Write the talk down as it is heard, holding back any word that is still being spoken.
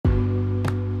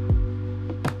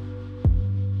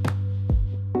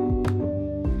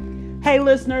Hey,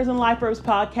 listeners and Life Herbs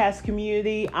podcast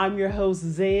community, I'm your host,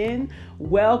 Zen.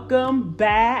 Welcome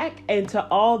back, and to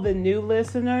all the new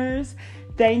listeners,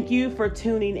 thank you for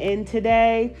tuning in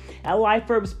today. At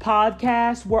Life Herbs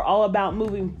podcast, we're all about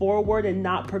moving forward and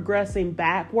not progressing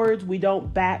backwards. We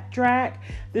don't backtrack.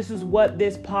 This is what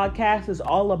this podcast is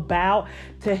all about,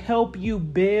 to help you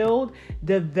build,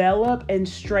 develop, and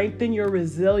strengthen your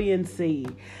resiliency.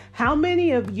 How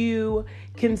many of you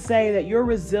can say that your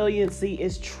resiliency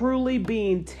is truly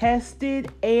being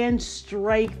tested and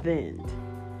strengthened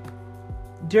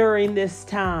during this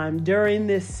time, during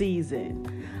this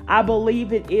season? I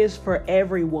believe it is for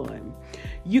everyone.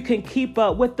 You can keep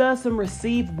up with us and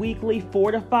receive weekly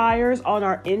fortifiers on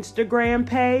our Instagram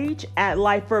page at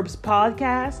Life Herbs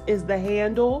Podcast is the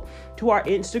handle to our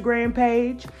Instagram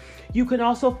page. You can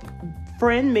also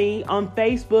friend me on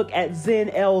Facebook at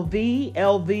ZenLV.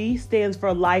 LV stands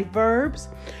for Life Herbs.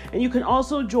 And you can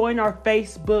also join our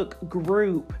Facebook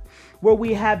group where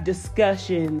we have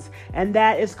discussions, and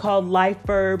that is called Life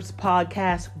Herbs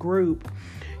Podcast Group.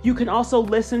 You can also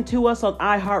listen to us on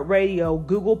iHeartRadio,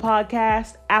 Google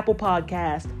Podcast, Apple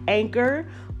Podcast, Anchor,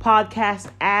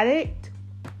 Podcast Addict,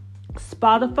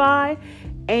 Spotify,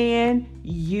 and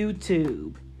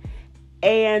YouTube.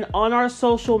 And on our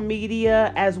social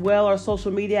media as well, our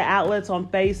social media outlets on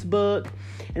Facebook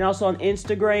and also on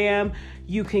Instagram,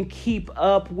 you can keep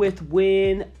up with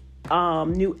when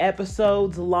new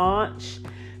episodes launch.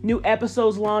 New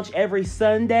episodes launch every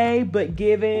Sunday, but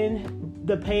given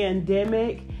the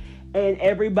pandemic and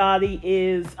everybody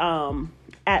is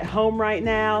at home right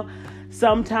now,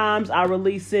 sometimes I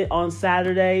release it on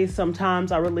Saturdays,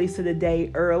 sometimes I release it a day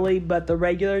early, but the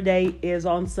regular day is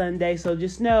on Sunday. So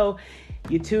just know,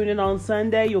 you tune in on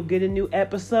Sunday, you'll get a new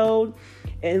episode.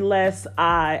 Unless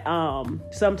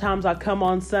sometimes I come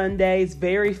on Sundays,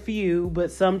 very few,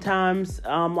 but sometimes,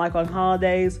 like on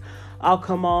holidays, I'll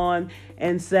come on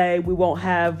and say we won't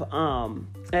have an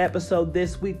episode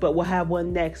this week, but we'll have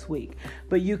one next week.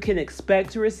 But you can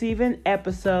expect to receive an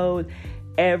episode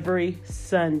every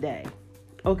Sunday.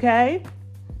 Okay?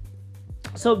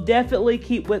 So definitely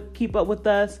keep up with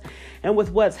us and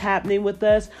with what's happening with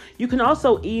us. You can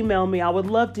also email me. I would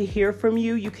love to hear from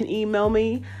you. You can email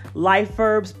me,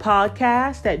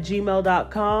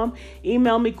 lifeherbspodcast@gmail.com.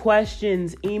 Email me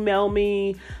questions. Email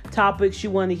me topics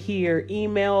you want to hear.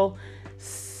 Email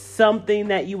something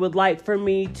that you would like for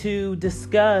me to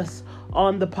discuss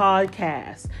on the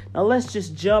podcast. Now let's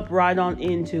just jump right on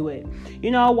into it.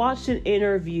 I watched an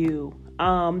interview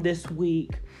this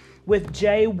week with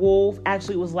Jay Wolf.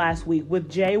 Actually, it was last week, with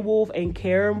Jay Wolf and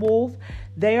Karen Wolf.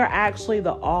 They are actually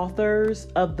the authors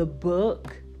of the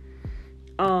book.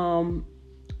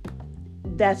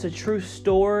 That's a true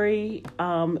story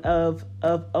of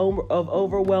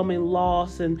overwhelming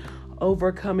loss and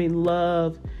overcoming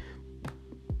love.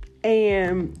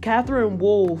 And Catherine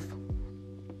Wolf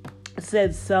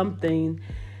said something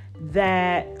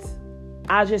that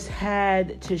I just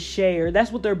had to share.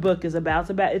 That's what their book is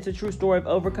about. It's a true story of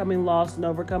overcoming loss and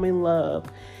overcoming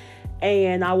love.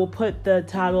 And I will put the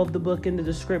title of the book in the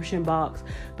description box.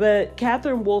 But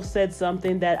Catherine Wolf said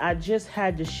something that I just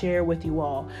had to share with you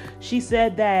all. She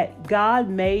said that God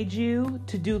made you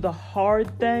to do the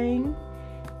hard thing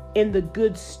in the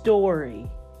good story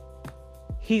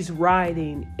He's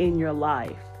writing in your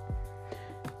life.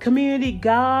 Community,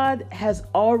 God has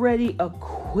already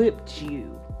equipped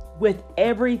you with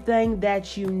everything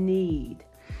that you need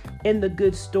in the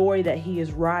good story that He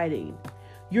is writing.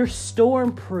 You're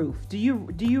storm proof. Do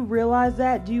you realize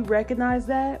that? Do you recognize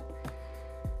that?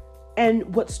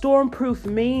 And what storm proof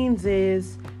means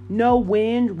is no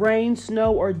wind, rain,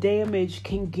 snow, or damage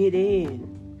can get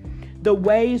in. The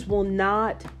waves will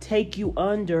not take you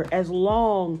under as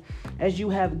long as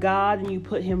you have God and you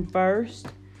put Him first,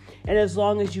 and as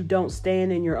long as you don't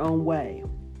stand in your own way.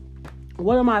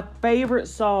 One of my favorite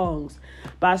songs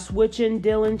by Switch and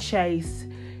Dylan Chase,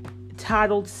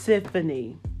 titled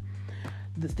Symphony.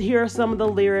 Here are some of the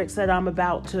lyrics that I'm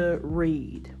about to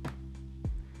read.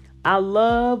 I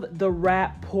love the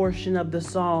rap portion of the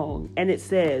song, and it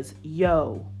says,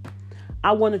 "Yo,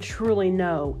 I want to truly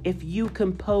know if you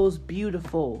compose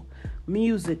beautiful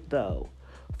music, though,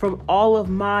 from all of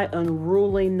my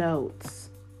unruly notes.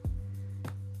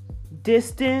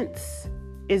 Distance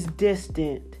is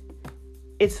distant.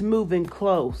 It's moving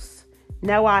close.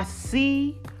 Now I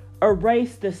see,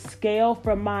 erase the scale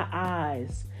from my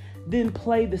eyes, then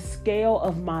play the scale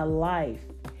of my life.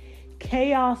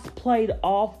 Chaos played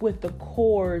off with the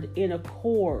chord in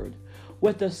accord,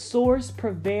 with the source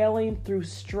prevailing through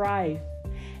strife.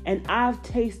 And I've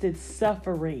tasted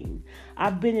suffering.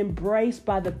 I've been embraced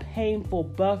by the painful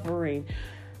buffering.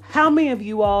 How many of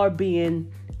you all are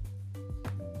being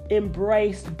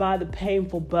embraced by the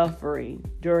painful buffering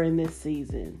during this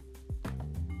season?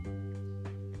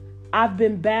 I've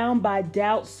been bound by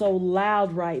doubt so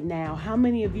loud right now. How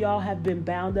many of y'all have been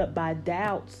bound up by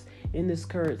doubts in this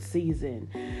current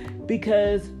season?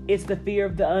 Because it's the fear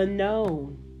of the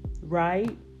unknown,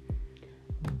 right?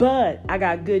 But I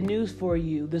got good news for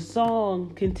you. The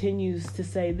song continues to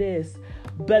say this: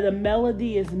 but a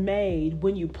melody is made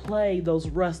when you play those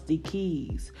rusty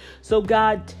keys. So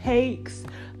God takes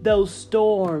those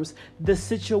storms, the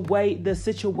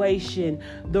situation,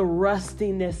 the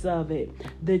rustiness of it,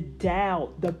 the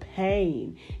doubt, the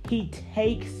pain. He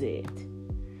takes it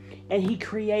and he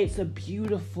creates something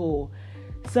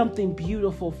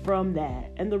beautiful from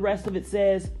that. And the rest of it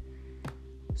says,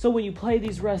 so when you play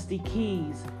these rusty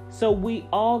keys, so we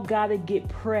all got to get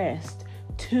pressed,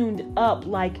 tuned up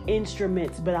like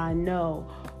instruments, but I know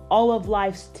all of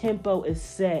life's tempo is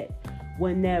set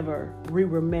whenever we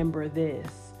remember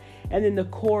this. And then the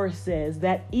chorus says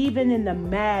that even in the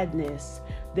madness,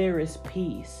 there is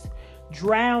peace,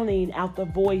 drowning out the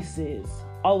voices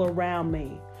all around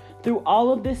me. Through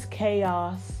all of this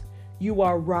chaos, you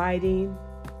are writing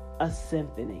a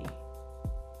symphony.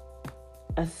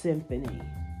 A symphony.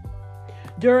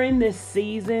 During this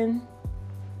season,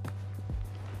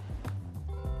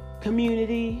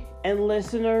 community and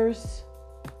listeners,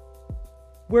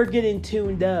 we're getting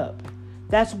tuned up.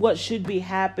 That's what should be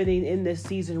happening in this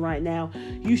season right now.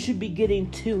 You should be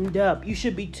getting tuned up. You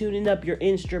should be tuning up your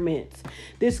instruments.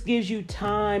 This gives you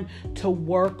time to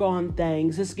work on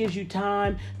things. This gives you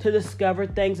time to discover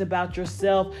things about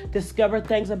yourself, discover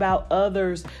things about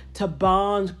others, to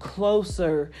bond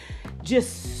closer.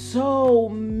 Just so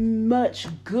much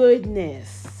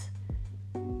goodness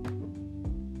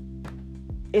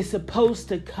is supposed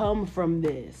to come from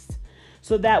this,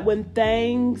 so that when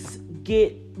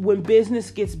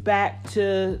business gets back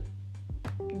to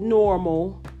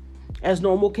normal, as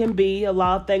normal can be, a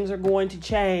lot of things are going to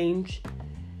change.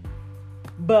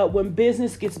 But when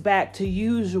business gets back to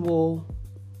usual,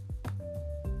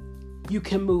 you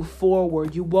can move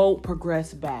forward. You won't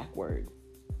progress backward.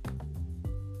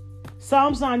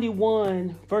 Psalms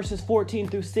 91 verses 14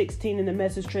 through 16 in the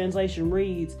Message translation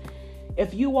reads,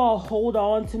 if you all hold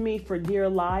on to me for dear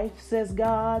life, says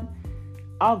God,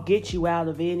 I'll get you out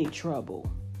of any trouble.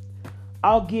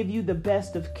 I'll give you the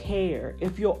best of care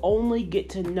if you'll only get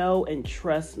to know and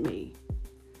trust me.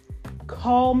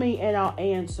 Call me and I'll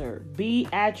answer. Be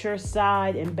at your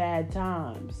side in bad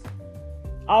times.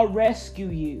 I'll rescue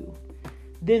you,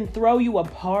 then throw you a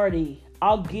party.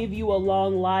 I'll give you a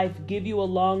long life, give you a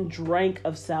long drink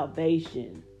of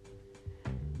salvation.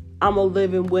 I'm a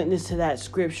living witness to that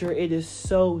scripture. It is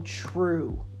so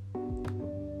true.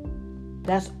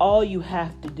 That's all you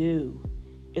have to do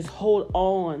is hold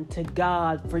on to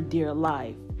God for dear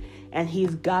life. And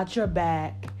he's got your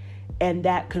back, and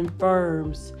that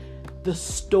confirms the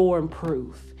storm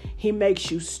proof. He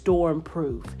makes you storm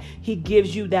proof. He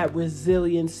gives you that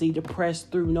resiliency to press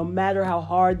through no matter how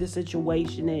hard the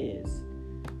situation is.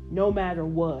 No matter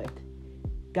what.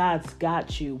 God's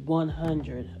got you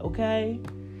 100, okay?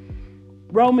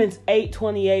 Romans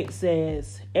 8:28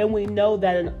 says, and we know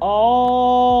that in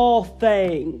all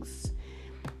things.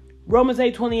 Romans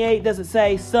 8:28 doesn't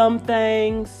say some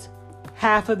things,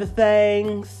 half of the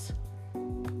things,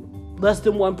 less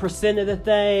than 1% of the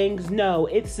things. No,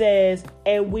 it says,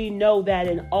 and we know that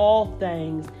in all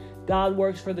things, God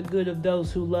works for the good of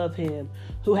those who love him,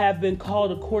 who have been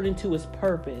called according to his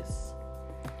purpose.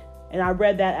 And I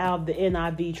read that out of the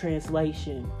NIV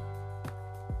translation.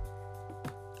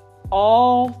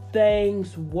 All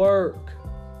things work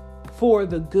for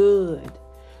the good.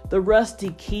 The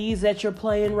rusty keys that you're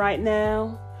playing right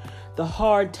now, the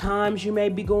hard times you may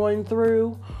be going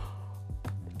through,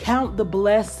 count the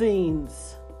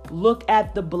blessings. Look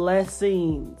at the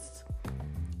blessings.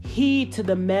 Heed to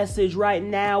the message. Right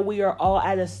now, we are all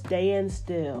at a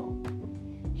standstill.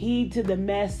 Heed to the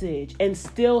message and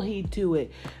still heed to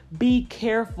it. Be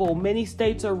careful. Many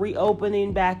states are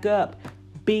reopening back up.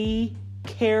 Be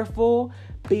careful,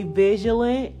 be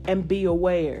vigilant, and be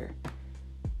aware.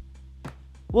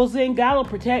 Well, then God will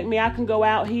protect me. I can go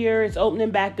out here. It's opening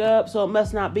back up, so it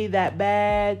must not be that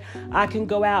bad. I can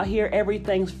go out here.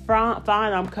 Everything's fine.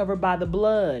 I'm covered by the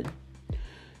blood.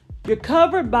 You're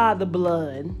covered by the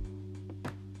blood.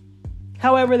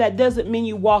 However, that doesn't mean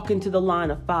you walk into the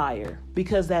line of fire,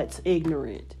 because that's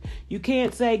ignorant. You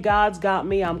can't say God's got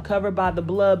me, I'm covered by the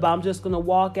blood, but I'm just going to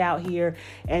walk out here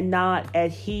and not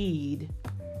adhere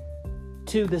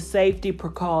to the safety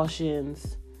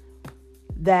precautions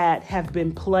that have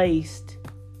been placed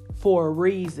for a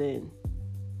reason.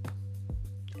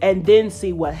 and then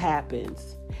see what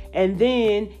happens. And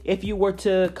then if you were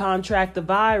to contract the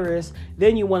virus,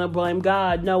 then you want to blame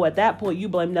God. No, at that point, you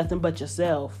blame nothing but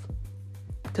yourself.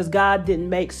 Because God didn't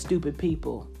make stupid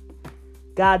people.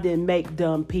 God didn't make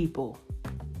dumb people.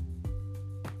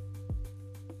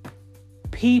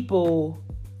 People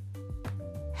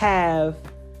have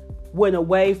went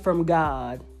away from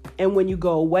God. And when you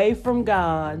go away from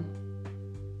God,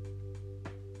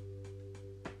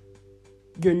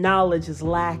 your knowledge is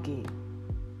lacking.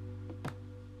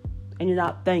 And you're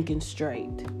not thinking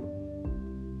straight.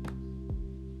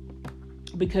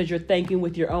 Because you're thinking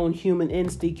with your own human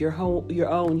instinct, your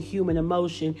own human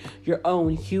emotion, your own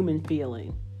human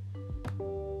feeling.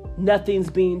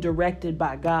 Nothing's being directed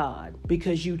by God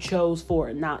because you chose for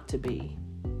it not to be.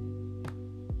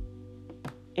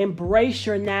 Embrace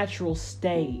your natural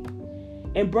state.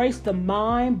 Embrace the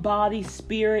mind, body,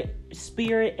 spirit,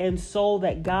 and soul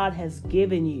that God has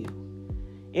given you.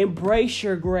 Embrace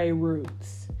your gray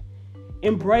roots.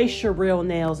 Embrace your real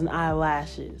nails and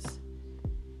eyelashes.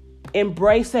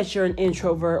 Embrace that you're an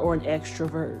introvert or an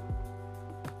extrovert.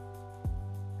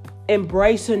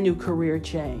 Embrace a new career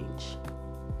change.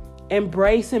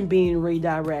 Embrace and being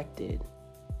redirected.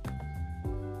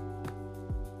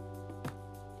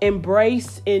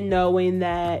 Embrace in knowing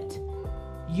that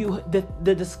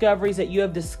the discoveries that you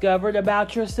have discovered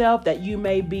about yourself that you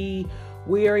may be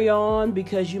weary on,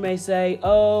 because you may say,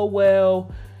 oh,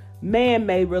 well,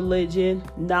 man-made religion,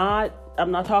 I'm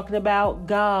not talking about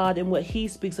God and what he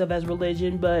speaks of as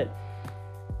religion, but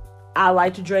I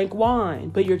like to drink wine,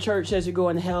 but your church says you're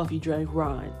going to hell if you drink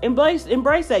wine. Embrace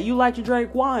that. You like to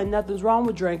drink wine. Nothing's wrong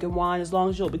with drinking wine as long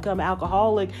as you don't become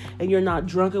alcoholic and you're not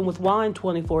drunken with wine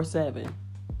 24/7.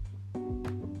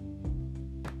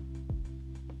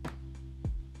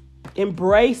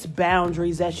 Embrace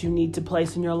boundaries that you need to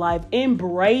place in your life.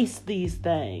 Embrace these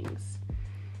things.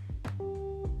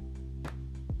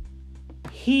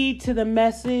 Heed to the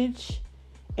message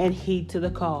and heed to the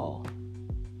call.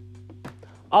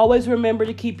 Always remember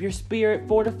to keep your spirit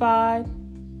fortified.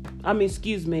 I was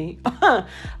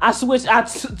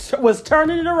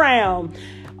turning it around.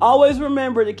 Always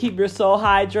remember to keep your soul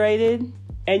hydrated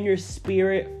and your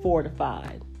spirit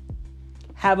fortified.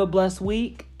 Have a blessed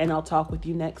week, and I'll talk with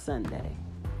you next Sunday.